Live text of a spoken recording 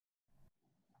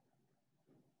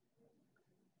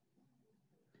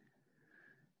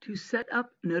To set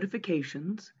up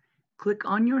notifications, click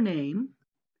on your name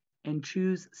and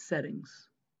choose Settings.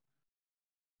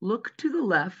 Look to the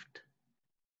left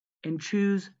and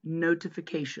choose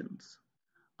Notifications.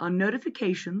 On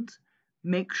Notifications,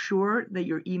 make sure that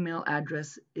your email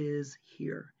address is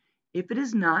here. If it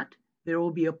is not, there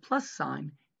will be a plus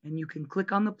sign and you can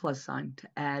click on the plus sign to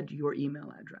add your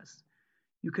email address.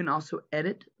 You can also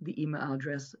edit the email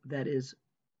address that is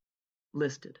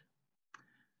listed.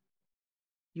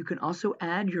 You can also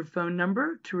add your phone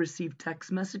number to receive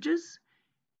text messages.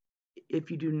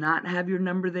 If you do not have your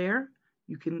number there,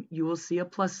 you will see a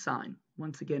plus sign.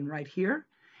 Once again, right here,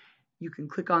 you can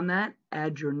click on that,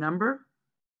 add your number,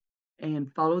 and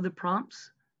follow the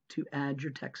prompts to add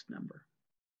your text number.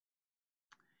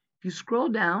 If you scroll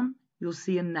down, you'll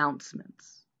see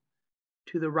Announcements.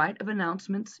 To the right of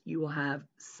Announcements, you will have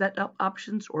Set Up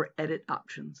options or Edit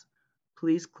options.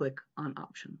 Please click on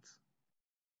Options.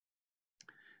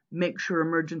 Make sure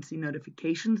Emergency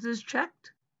Notifications is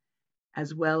checked,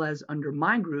 as well as under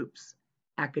My Groups,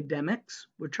 Academics,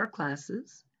 which are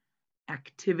classes,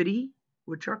 Activity,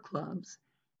 which are clubs,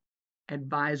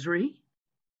 Advisory,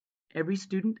 every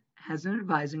student has an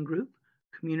advising group,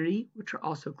 Community, which are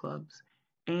also clubs,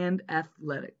 and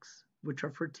Athletics, which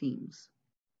are for teams.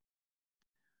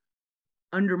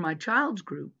 Under My Child's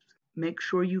Groups, make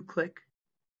sure you click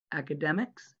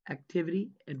Academics, Activity,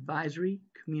 Advisory,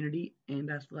 Community,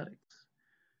 and Athletics.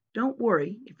 Don't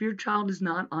worry, if your child is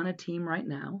not on a team right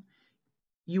now,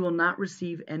 you will not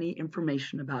receive any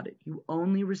information about it. You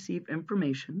only receive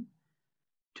information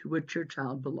to which your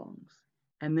child belongs.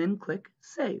 And then click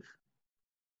Save.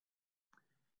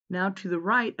 Now to the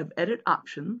right of Edit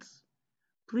Options,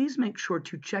 please make sure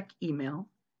to check email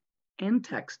and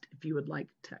text if you would like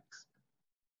text.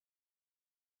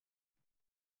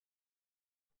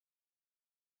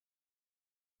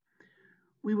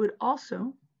 We would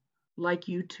also like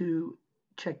you to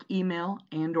check email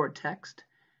and/or text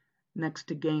next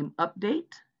to Game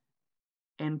Update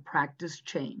and Practice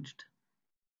Changed.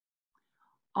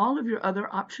 All of your other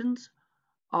options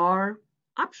are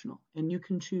optional, and you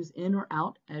can choose in or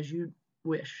out as you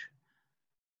wish.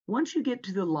 Once you get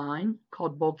to the line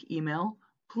called Bulk Email,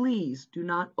 please do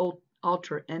not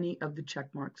alter any of the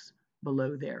check marks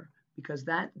below there, because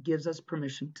that gives us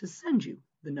permission to send you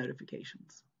the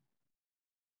notifications.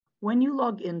 When you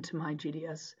log into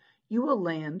MyGDS, you will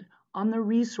land on the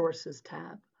Resources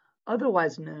tab,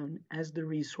 otherwise known as the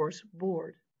Resource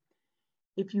Board.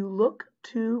 If you look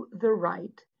to the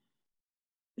right,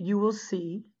 you will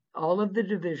see all of the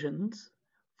divisions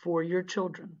for your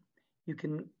children. You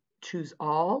can choose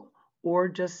all or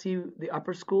just see the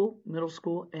upper school, middle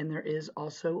school, and there is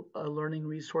also a Learning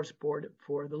Resource Board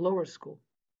for the lower school.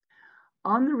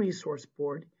 On the Resource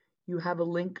Board, you have a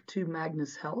link to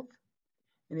Magnus Health.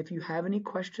 And if you have any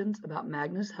questions about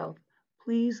Magnus Health,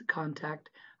 please contact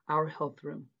our health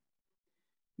room.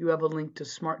 You have a link to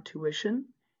Smart Tuition,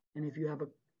 and if you have a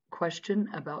question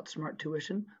about Smart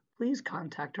Tuition, please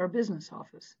contact our business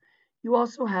office. You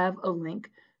also have a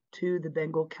link to the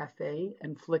Bengal Cafe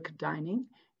and Flick Dining,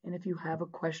 and if you have a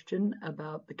question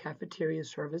about the cafeteria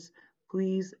service,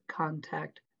 please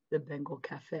contact the Bengal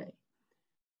Cafe.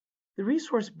 The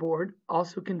Resource Board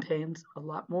also contains a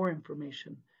lot more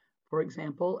information. For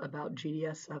example, about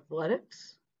GDS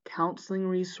athletics, counseling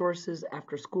resources,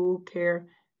 after-school care,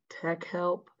 tech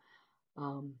help,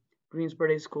 Greensboro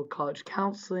Day School College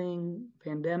counseling,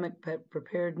 pandemic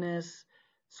preparedness,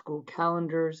 school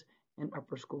calendars, and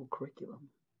upper school curriculum.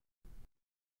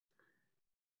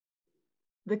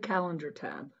 The Calendar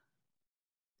tab.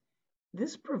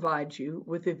 This provides you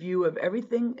with a view of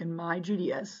everything in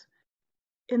MyGDS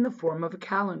in the form of a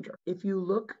calendar. If you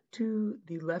look to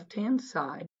the left-hand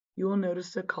side, you will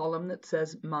notice a column that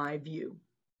says My View.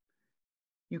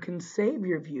 You can save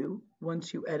your view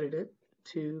once you edit it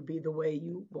to be the way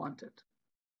you want it.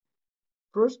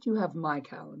 First, you have My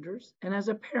Calendars, and as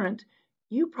a parent,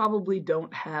 you probably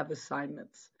don't have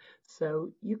assignments,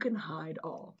 so you can hide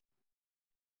all.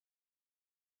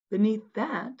 Beneath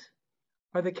that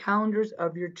are the calendars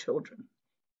of your children,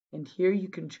 and here you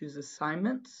can choose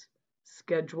assignments,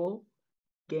 schedule,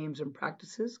 games and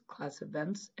practices, class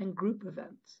events, and group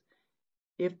events.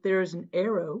 If there is an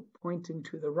arrow pointing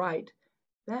to the right,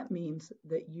 that means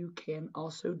that you can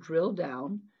also drill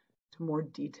down to more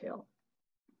detail.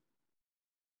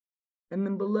 And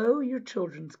then below your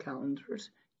children's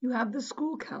calendars, you have the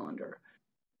school calendar,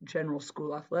 general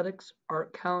school athletics,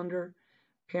 art calendar,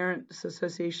 parents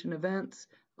association events,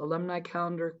 alumni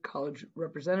calendar, college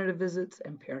representative visits,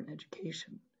 and parent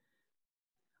education.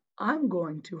 I'm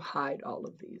going to hide all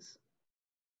of these.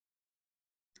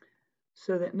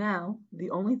 so that now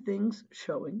the only things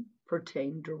showing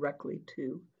pertain directly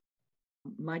to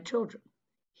my children.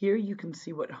 Here you can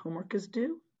see what homework is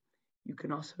due. You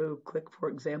can also click, for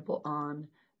example, on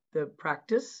the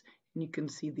practice, and you can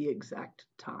see the exact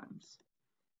times.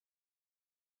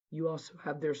 You also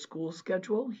have their school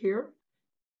schedule here.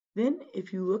 Then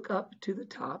if you look up to the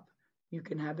top, you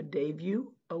can have a day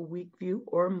view, a week view,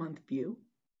 or a month view.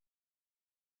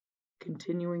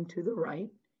 Continuing to the right,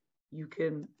 you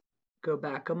can go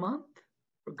back a month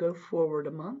or go forward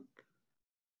a month.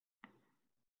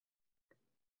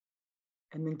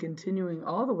 And then continuing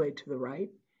all the way to the right,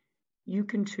 you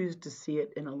can choose to see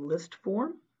it in a list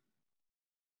form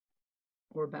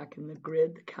or back in the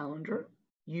grid, the calendar.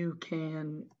 You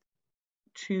can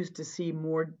choose to see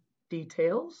more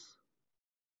details.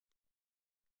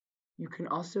 You can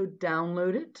also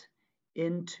download it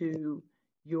into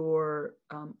your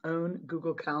own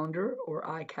Google Calendar or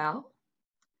iCal,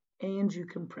 and you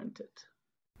can print it.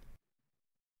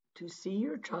 To see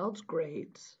your child's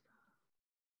grades,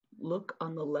 look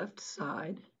on the left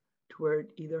side to where it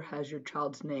either has your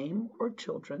child's name or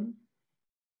children,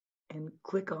 and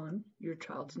click on your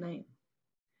child's name.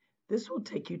 This will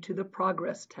take you to the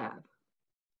Progress tab.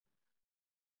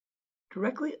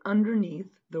 Directly underneath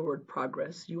the word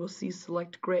Progress, you will see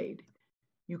Select Grade.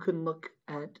 You can look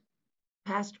at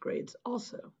past grades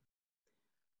also.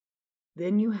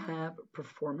 Then you have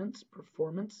Performance.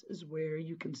 Performance is where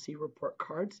you can see report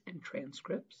cards and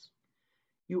transcripts.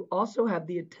 You also have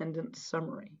the attendance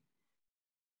summary.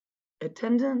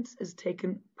 Attendance is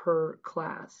taken per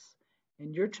class,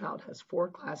 and your child has 4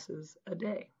 classes a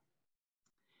day.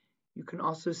 You can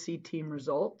also see team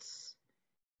results,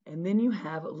 and then you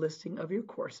have a listing of your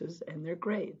courses and their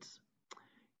grades.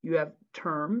 You have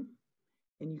term,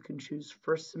 and you can choose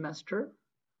first semester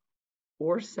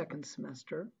or second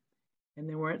semester, and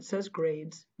then where it says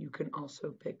grades, you can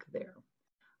also pick there.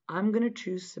 I'm going to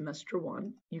choose semester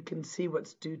 1. You can see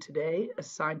what's due today,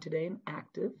 assigned today, and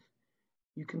active.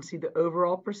 You can see the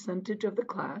overall percentage of the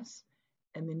class,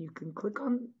 and then you can click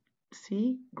on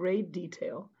See Grade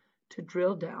Detail to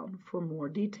drill down for more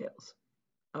details.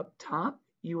 Up top,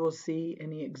 you will see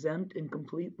any exempt,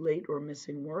 incomplete, late, or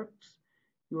missing works.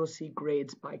 You will see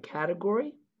grades by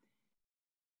category.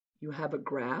 You have a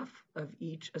graph of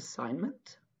each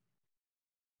assignment.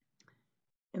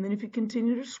 And then if you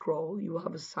continue to scroll, you will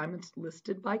have assignments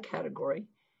listed by category.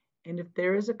 And if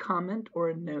there is a comment or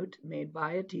a note made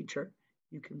by a teacher,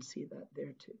 you can see that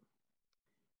there too.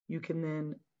 You can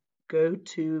then go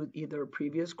to either a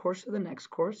previous course or the next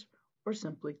course, or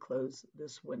simply close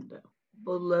this window.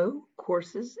 Below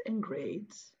Courses and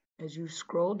Grades, as you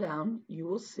scroll down, you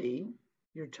will see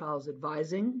your child's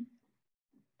advising,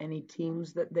 any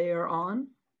teams that they are on,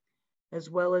 as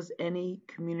well as any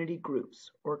community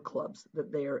groups or clubs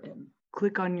that they are in.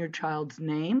 Click on your child's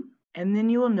name, and then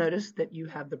you will notice that you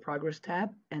have the Progress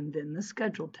tab and then the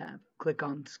Schedule tab. Click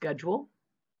on Schedule.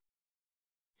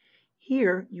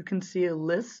 Here you can see a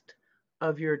list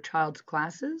of your child's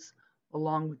classes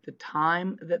along with the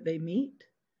time that they meet,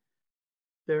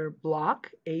 their block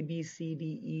A, B, C, D,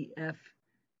 E, F,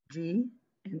 G,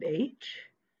 and H,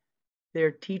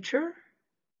 their teacher,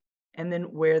 and then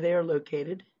where they are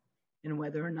located and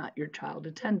whether or not your child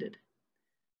attended.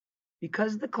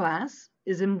 Because the class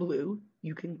is in blue,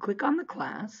 you can click on the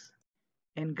class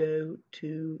and go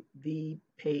to the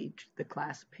page, the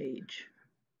class page,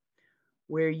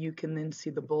 where you can then see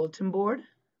the bulletin board,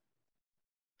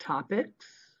 topics,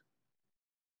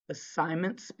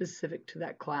 assignments specific to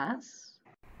that class.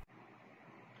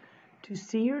 To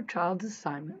see your child's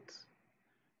assignments,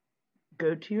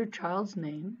 go to your child's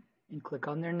name and click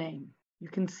on their name. You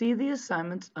can see the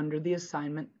assignments under the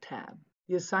Assignment tab.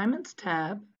 The Assignments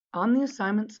tab, on the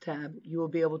Assignments tab, you will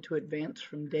be able to advance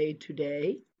from day to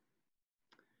day.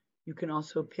 You can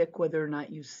also pick whether or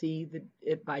not you see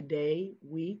it by day,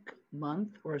 week,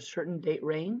 month, or a certain date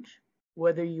range,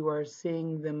 whether you are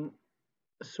seeing them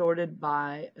sorted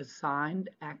by assigned,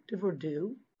 active, or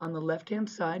due. On the left-hand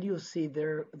side, you'll see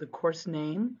the course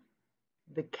name,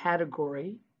 the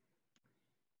category,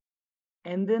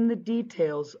 and then the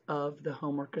details of the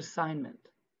homework assignment.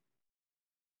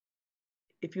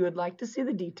 If you would like to see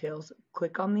the details,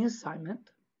 click on the assignment.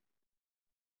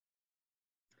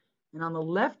 And on the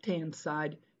left-hand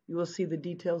side, you will see the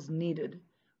details needed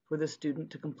for the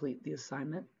student to complete the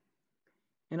assignment.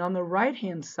 And on the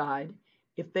right-hand side,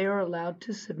 if they are allowed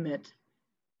to submit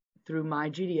through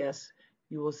MyGDS,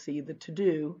 you will see the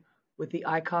to-do with the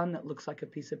icon that looks like a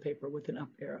piece of paper with an up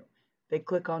arrow. They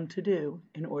click on to do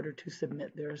in order to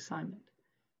submit their assignment.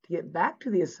 To get back to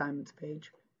the assignments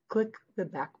page, click the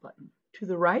back button. To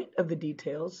the right of the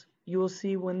details, you will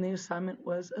see when the assignment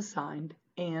was assigned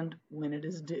and when it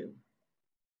is due.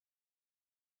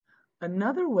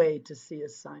 Another way to see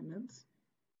assignments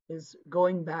is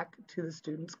going back to the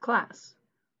student's class.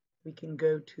 We can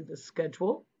go to the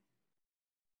schedule.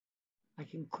 I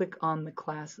can click on the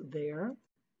class there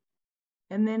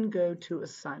and then go to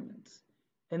assignments.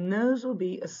 And those will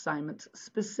be assignments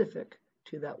specific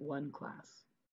to that one class.